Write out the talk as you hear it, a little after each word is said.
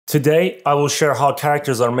Today, I will share how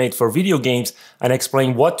characters are made for video games and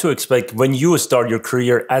explain what to expect when you start your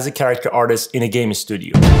career as a character artist in a game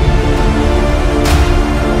studio. Range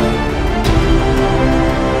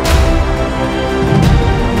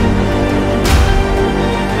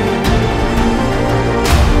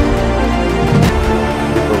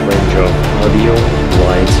of audio,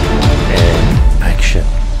 light, and action.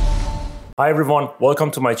 Hi everyone, welcome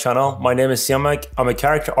to my channel. My name is Siamak, I'm a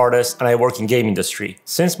character artist and I work in game industry.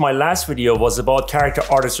 Since my last video was about character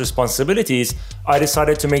artist responsibilities, I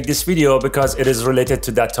decided to make this video because it is related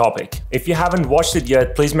to that topic. If you haven't watched it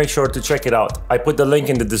yet, please make sure to check it out. I put the link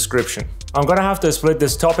in the description. I'm gonna have to split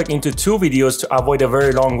this topic into two videos to avoid a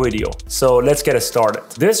very long video. So let's get started.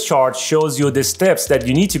 This chart shows you the steps that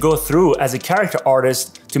you need to go through as a character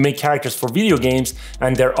artist to make characters for video games,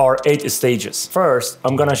 and there are 8 stages. First,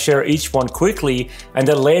 I'm gonna share each one quickly, and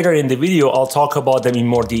then later in the video I'll talk about them in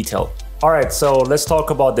more detail. Alright, so let's talk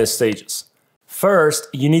about the stages. First,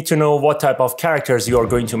 you need to know what type of characters you are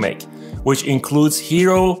going to make, which includes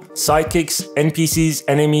hero, sidekicks, NPCs,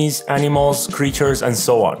 enemies, animals, creatures, and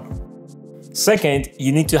so on. Second,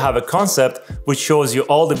 you need to have a concept which shows you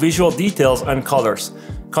all the visual details and colors.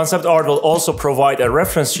 Concept art will also provide a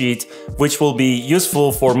reference sheet which will be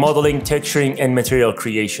useful for modeling, texturing, and material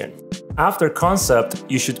creation. After concept,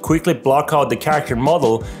 you should quickly block out the character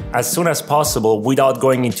model as soon as possible without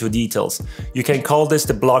going into details. You can call this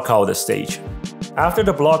the blockout stage. After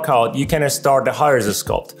the blockout, you can start the hires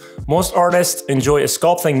sculpt. Most artists enjoy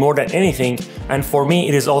sculpting more than anything, and for me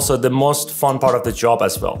it is also the most fun part of the job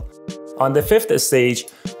as well. On the 5th stage,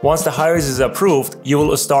 once the hires is approved, you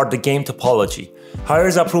will start the game topology.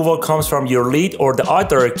 Hires approval comes from your lead or the art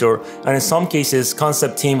director, and in some cases,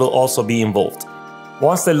 concept team will also be involved.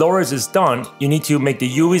 Once the lowers is done, you need to make the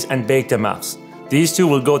UVs and bake the maps. These two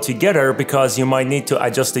will go together because you might need to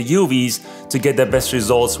adjust the UVs to get the best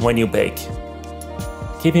results when you bake.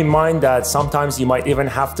 Keep in mind that sometimes you might even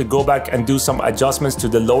have to go back and do some adjustments to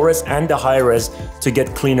the low-res and the high-res to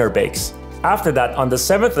get cleaner bakes. After that, on the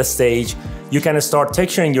 7th stage, you can start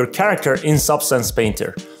texturing your character in Substance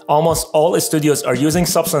Painter. Almost all studios are using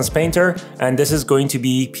Substance Painter, and this is going to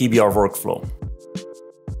be PBR workflow.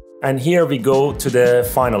 And here we go to the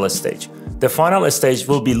final stage. The final stage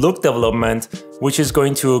will be look development, which is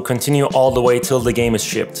going to continue all the way till the game is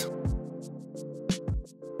shipped.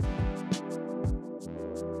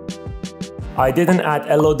 I didn't add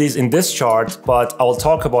LODs in this chart, but I'll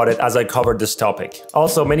talk about it as I cover this topic.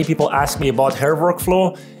 Also, many people ask me about hair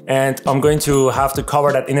workflow, and I'm going to have to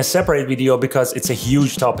cover that in a separate video because it's a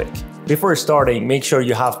huge topic. Before starting, make sure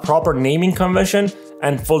you have proper naming convention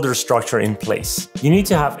and folder structure in place. You need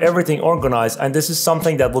to have everything organized, and this is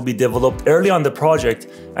something that will be developed early on the project,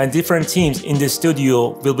 and different teams in the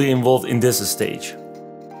studio will be involved in this stage.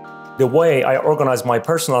 The way I organize my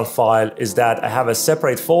personal file is that I have a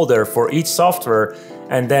separate folder for each software,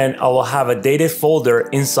 and then I will have a dated folder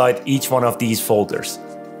inside each one of these folders.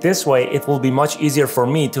 This way it will be much easier for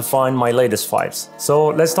me to find my latest files. So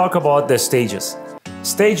let's talk about the stages.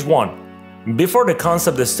 Stage 1. Before the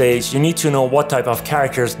concept stage, you need to know what type of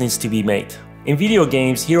characters needs to be made. In video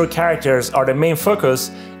games, hero characters are the main focus,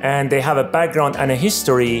 and they have a background and a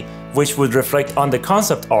history which would reflect on the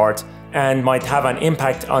concept art and might have an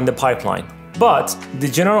impact on the pipeline. But the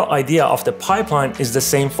general idea of the pipeline is the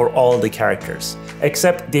same for all the characters,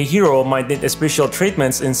 except the hero might need special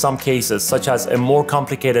treatments in some cases, such as a more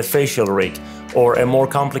complicated facial rig or a more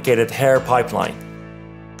complicated hair pipeline.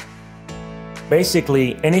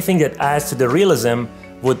 Basically, anything that adds to the realism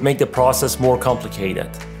would make the process more complicated.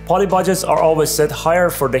 Poly budgets are always set higher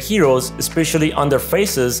for the heroes, especially on their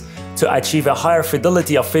faces, to achieve a higher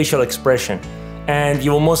fidelity of facial expression, and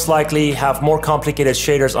you will most likely have more complicated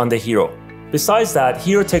shaders on the hero. Besides that,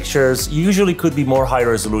 hero textures usually could be more high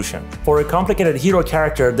resolution. For a complicated hero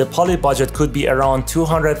character, the poly budget could be around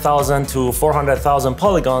 200,000 to 400,000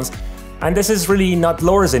 polygons, and this is really not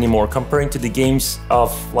low-res anymore comparing to the games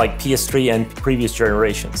of like PS3 and previous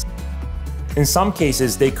generations. In some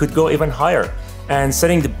cases, they could go even higher, and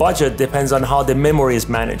setting the budget depends on how the memory is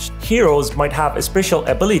managed. Heroes might have special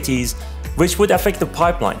abilities which would affect the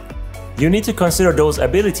pipeline. You need to consider those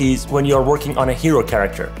abilities when you are working on a hero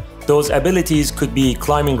character. Those abilities could be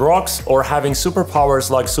climbing rocks or having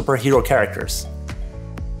superpowers like superhero characters.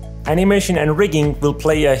 Animation and rigging will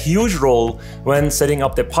play a huge role when setting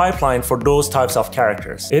up the pipeline for those types of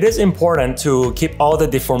characters. It is important to keep all the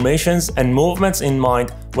deformations and movements in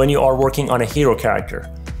mind when you are working on a hero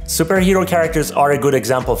character. Superhero characters are a good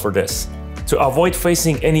example for this. To avoid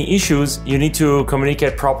facing any issues, you need to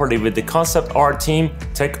communicate properly with the concept art team,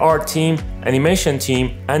 tech art team, animation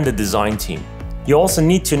team, and the design team. You also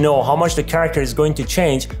need to know how much the character is going to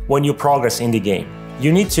change when you progress in the game.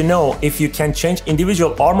 You need to know if you can change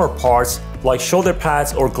individual armor parts like shoulder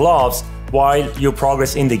pads or gloves while you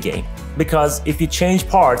progress in the game. Because if you change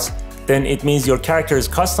parts, then it means your character is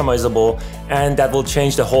customizable and that will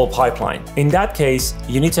change the whole pipeline. In that case,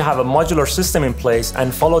 you need to have a modular system in place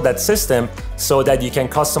and follow that system so that you can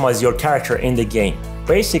customize your character in the game.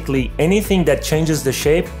 Basically, anything that changes the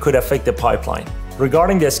shape could affect the pipeline.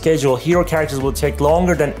 Regarding the schedule, hero characters will take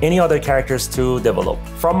longer than any other characters to develop.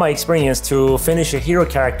 From my experience, to finish a hero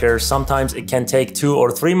character, sometimes it can take 2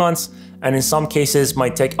 or 3 months, and in some cases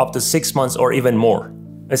might take up to 6 months or even more.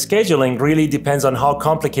 Scheduling really depends on how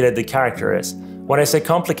complicated the character is. When I say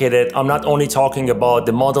complicated, I'm not only talking about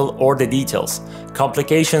the model or the details.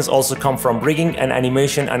 Complications also come from rigging and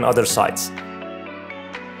animation and other sides.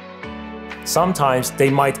 Sometimes they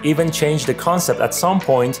might even change the concept at some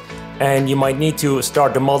point, and you might need to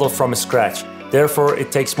start the model from scratch. Therefore,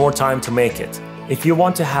 it takes more time to make it. If you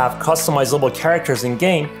want to have customizable characters in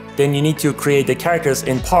game, then you need to create the characters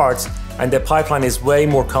in parts, and the pipeline is way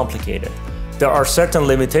more complicated. There are certain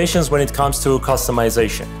limitations when it comes to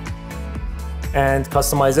customization. And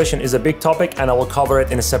customization is a big topic, and I will cover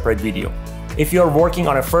it in a separate video. If you are working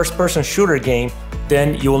on a first-person shooter game,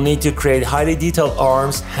 then you will need to create highly detailed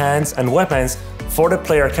arms, hands, and weapons for the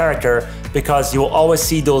player character, because you will always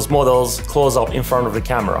see those models close up in front of the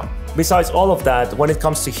camera. Besides all of that, when it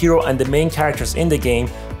comes to hero and the main characters in the game,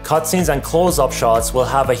 cutscenes and close-up shots will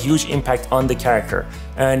have a huge impact on the character,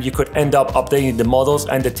 and you could end up updating the models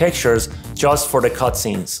and the textures just for the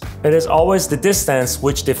cutscenes. It is always the distance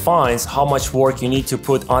which defines how much work you need to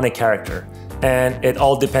put on a character, and it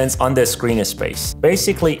all depends on the screen space.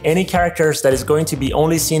 Basically, any characters that is going to be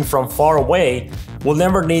only seen from far away will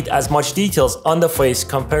never need as much details on the face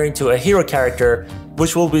comparing to a hero character,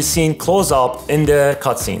 which will be seen close up in the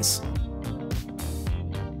cutscenes.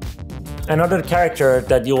 Another character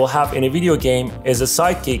that you will have in a video game is a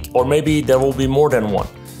sidekick, or maybe there will be more than one.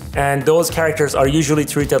 And those characters are usually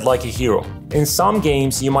treated like a hero. In some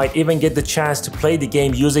games, you might even get the chance to play the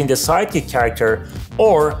game using the sidekick character,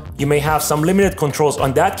 or you may have some limited controls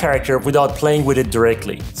on that character without playing with it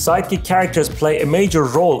directly. Sidekick characters play a major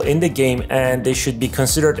role in the game, and they should be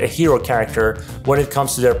considered a hero character when it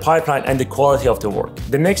comes to their pipeline and the quality of the work.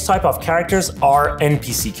 The next type of characters are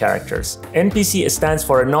NPC characters. NPC stands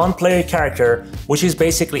for a non-player character, which is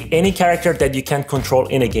basically any character that you can't control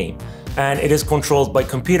in a game. And it is controlled by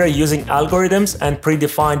computer using algorithms and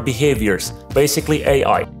predefined behaviors, basically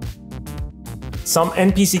AI. Some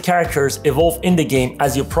NPC characters evolve in the game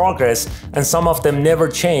as you progress, and some of them never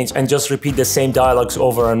change and just repeat the same dialogues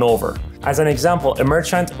over and over. As an example, a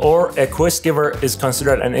merchant or a quest giver is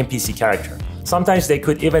considered an NPC character. Sometimes they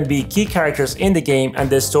could even be key characters in the game and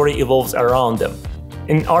the story evolves around them.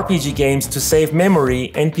 In RPG games, to save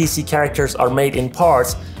memory, NPC characters are made in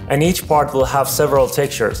parts, and each part will have several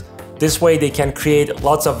textures. This way they can create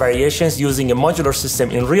lots of variations using a modular system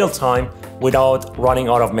in real time without running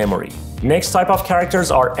out of memory. Next type of characters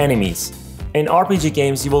are enemies. In RPG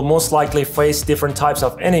games, you will most likely face different types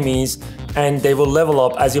of enemies, and they will level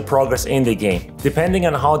up as you progress in the game. Depending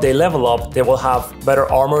on how they level up, they will have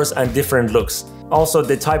better armors and different looks. Also,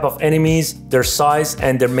 the type of enemies, their size,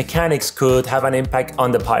 and their mechanics could have an impact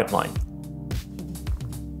on the pipeline.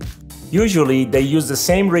 Usually, they use the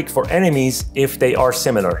same rig for enemies if they are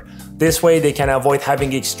similar. This way they can avoid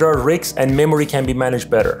having extra rigs and memory can be managed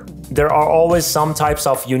better. There are always some types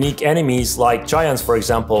of unique enemies like giants, for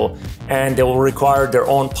example, and they will require their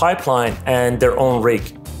own pipeline and their own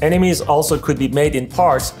rig. Enemies also could be made in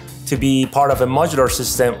parts to be part of a modular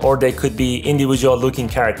system, or they could be individual looking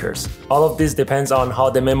characters. All of this depends on how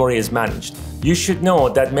the memory is managed. You should know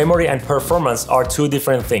that memory and performance are two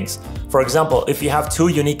different things. For example, if you have two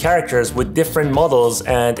unique characters with different models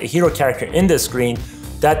and a hero character in the screen,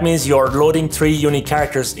 that means you are loading 3 unique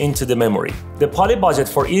characters into the memory. The poly budget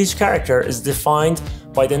for each character is defined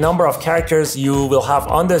by the number of characters you will have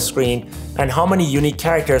on the screen and how many unique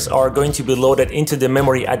characters are going to be loaded into the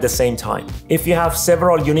memory at the same time. If you have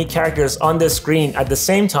several unique characters on the screen at the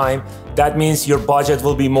same time, that means your budget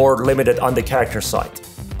will be more limited on the character side.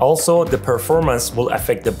 Also, the performance will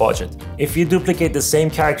affect the budget. If you duplicate the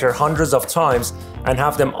same character hundreds of times and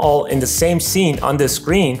have them all in the same scene on the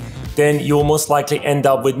screen, then you will most likely end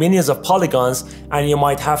up with millions of polygons, and you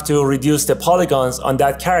might have to reduce the polygons on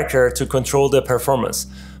that character to control the performance.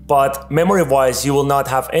 But memory-wise, you will not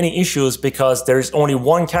have any issues because there is only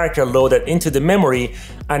one character loaded into the memory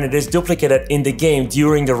and it is duplicated in the game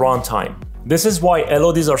during the runtime. This is why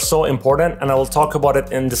LODs are so important, and I will talk about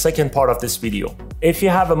it in the second part of this video. If you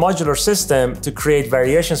have a modular system to create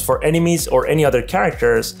variations for enemies or any other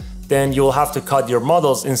characters, then you'll have to cut your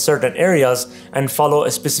models in certain areas and follow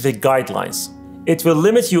specific guidelines. It will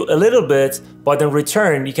limit you a little bit, but in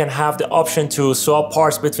return, you can have the option to swap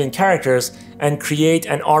parts between characters and create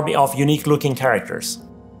an army of unique looking characters.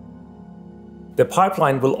 The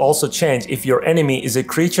pipeline will also change if your enemy is a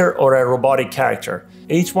creature or a robotic character.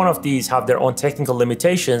 Each one of these have their own technical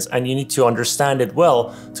limitations, and you need to understand it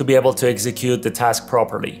well to be able to execute the task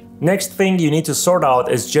properly. Next thing you need to sort out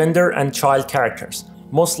is gender and child characters.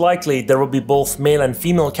 Most likely there will be both male and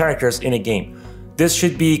female characters in a game. This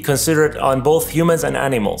should be considered on both humans and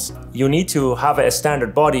animals. You need to have a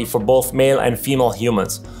standard body for both male and female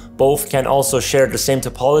humans. Both can also share the same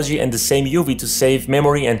topology and the same UV to save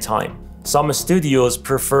memory and time. Some studios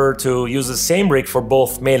prefer to use the same rig for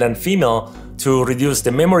both male and female to reduce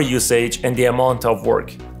the memory usage and the amount of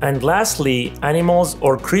work. And lastly, animals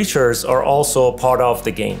or creatures are also part of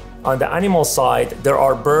the game. On the animal side, there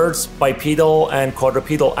are birds, bipedal and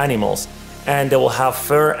quadrupedal animals, and they will have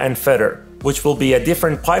fur and feather, which will be a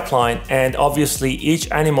different pipeline, and obviously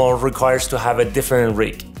each animal requires to have a different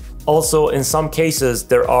rig. Also, in some cases,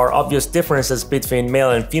 there are obvious differences between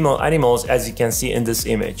male and female animals, as you can see in this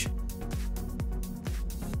image.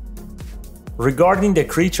 Regarding the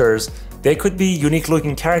creatures, they could be unique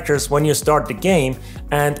looking characters when you start the game,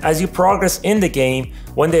 and as you progress in the game,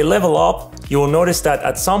 when they level up, you will notice that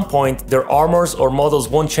at some point their armors or models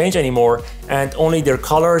won't change anymore, and only their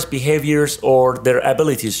colors, behaviors, or their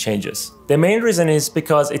abilities changes. The main reason is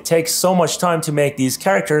because it takes so much time to make these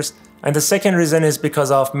characters, and the second reason is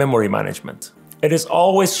because of memory management. It is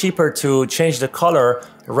always cheaper to change the color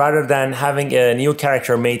rather than having a new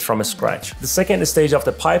character made from scratch. The second stage of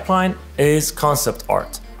the pipeline is concept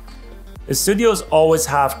art. The studios always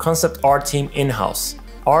have concept art team in-house.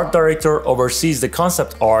 Art director oversees the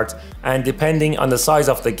concept art, and depending on the size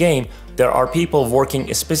of the game, there are people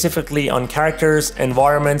working specifically on characters,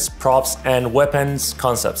 environments, props, and weapons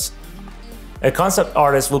concepts. A concept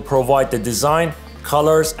artist will provide the design,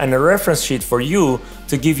 colors, and a reference sheet for you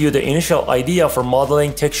to give you the initial idea for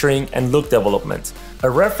modeling, texturing, and look development. A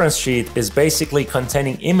reference sheet is basically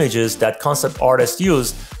containing images that concept artists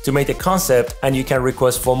use to make a concept, and you can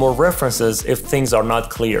request for more references if things are not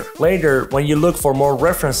clear. Later, when you look for more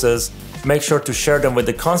references, make sure to share them with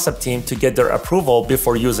the concept team to get their approval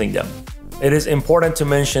before using them. It is important to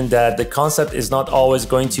mention that the concept is not always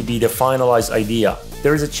going to be the finalized idea.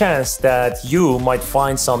 There is a chance that you might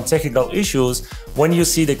find some technical issues when you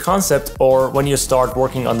see the concept or when you start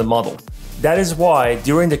working on the model. That is why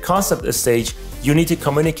during the concept stage, you need to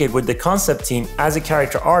communicate with the concept team as a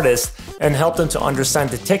character artist and help them to understand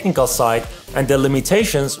the technical side and the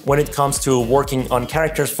limitations when it comes to working on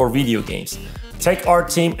characters for video games. Tech art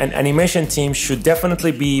team and animation team should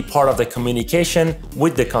definitely be part of the communication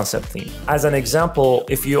with the concept team. As an example,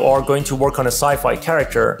 if you are going to work on a sci-fi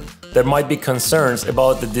character, there might be concerns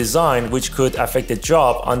about the design which could affect the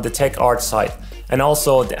job on the tech art side. And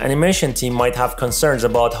also, the animation team might have concerns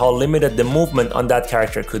about how limited the movement on that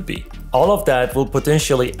character could be. All of that will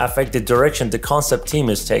potentially affect the direction the concept team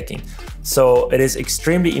is taking. So it is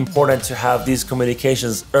extremely important to have these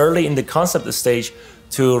communications early in the concept stage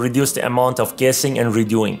to reduce the amount of guessing and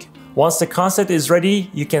redoing. Once the concept is ready,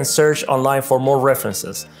 you can search online for more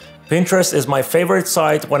references. Pinterest is my favorite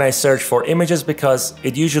site when I search for images because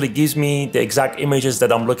it usually gives me the exact images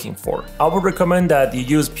that I'm looking for. I would recommend that you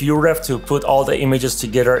use PureRef to put all the images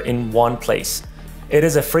together in one place. It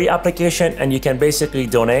is a free application and you can basically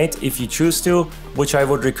donate if you choose to, which I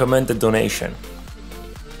would recommend the donation.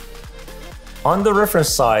 On the reference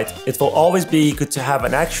side, it will always be good to have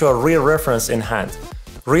an actual real reference in hand.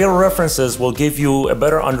 Real references will give you a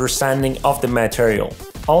better understanding of the material.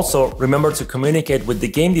 Also, remember to communicate with the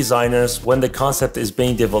game designers when the concept is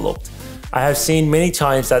being developed. I have seen many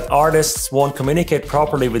times that artists won't communicate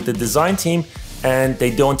properly with the design team and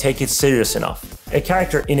they don't take it serious enough. A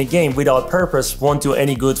character in a game without purpose won't do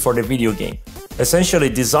any good for the video game. Essentially,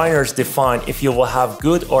 designers define if you will have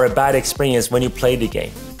good or a bad experience when you play the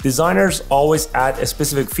game. Designers always add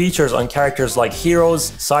specific features on characters like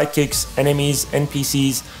heroes, sidekicks, enemies,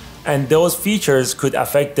 NPCs, and those features could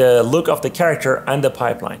affect the look of the character and the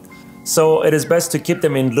pipeline. So it is best to keep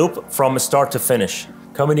them in loop from start to finish.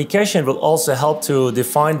 Communication will also help to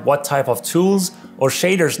define what type of tools or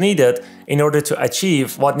shaders needed in order to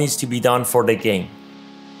achieve what needs to be done for the game.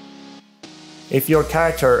 If your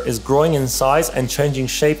character is growing in size and changing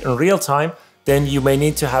shape in real time, then you may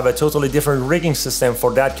need to have a totally different rigging system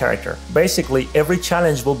for that character. Basically, every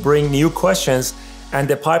challenge will bring new questions and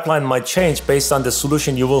the pipeline might change based on the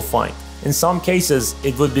solution you will find. In some cases,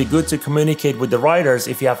 it would be good to communicate with the writers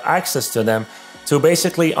if you have access to them to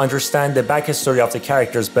basically understand the backstory of the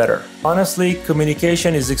characters better. Honestly,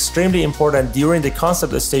 communication is extremely important during the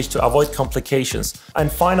concept stage to avoid complications.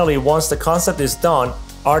 And finally, once the concept is done,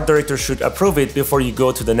 art director should approve it before you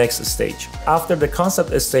go to the next stage. After the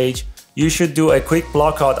concept stage, you should do a quick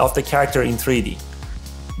blockout of the character in 3D.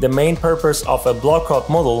 The main purpose of a blockout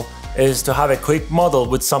model is to have a quick model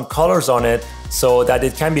with some colors on it so that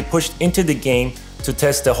it can be pushed into the game to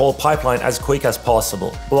test the whole pipeline as quick as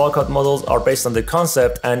possible. Blockout models are based on the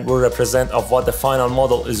concept and will represent of what the final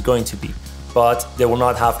model is going to be, but they will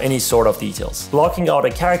not have any sort of details. Blocking out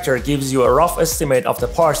a character gives you a rough estimate of the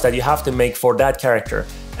parts that you have to make for that character,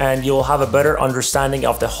 and you'll have a better understanding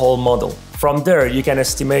of the whole model. From there, you can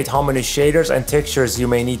estimate how many shaders and textures you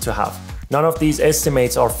may need to have. None of these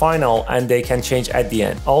estimates are final and they can change at the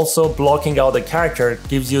end. Also, blocking out a character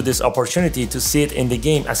gives you this opportunity to see it in the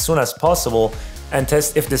game as soon as possible and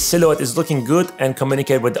test if the silhouette is looking good and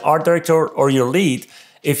communicate with the art director or your lead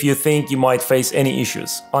if you think you might face any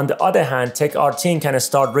issues. On the other hand, tech art team can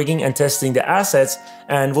start rigging and testing the assets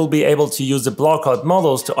and will be able to use the blockout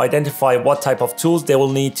models to identify what type of tools they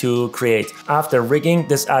will need to create. After rigging,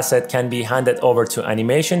 this asset can be handed over to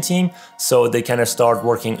animation team so they can start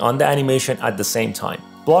working on the animation at the same time.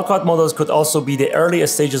 Blockout models could also be the early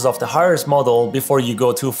stages of the highest model before you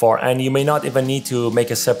go too far, and you may not even need to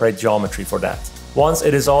make a separate geometry for that. Once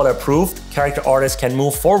it is all approved, character artists can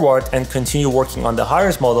move forward and continue working on the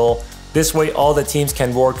highest model. This way all the teams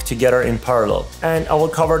can work together in parallel. And I will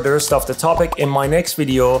cover the rest of the topic in my next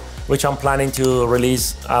video, which I'm planning to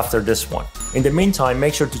release after this one. In the meantime,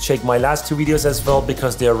 make sure to check my last 2 videos as well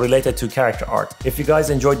because they are related to character art. If you guys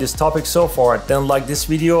enjoyed this topic so far, then like this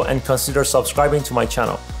video and consider subscribing to my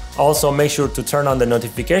channel. Also, make sure to turn on the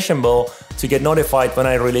notification bell to get notified when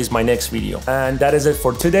I release my next video. And that is it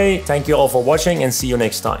for today. Thank you all for watching and see you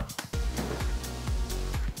next time.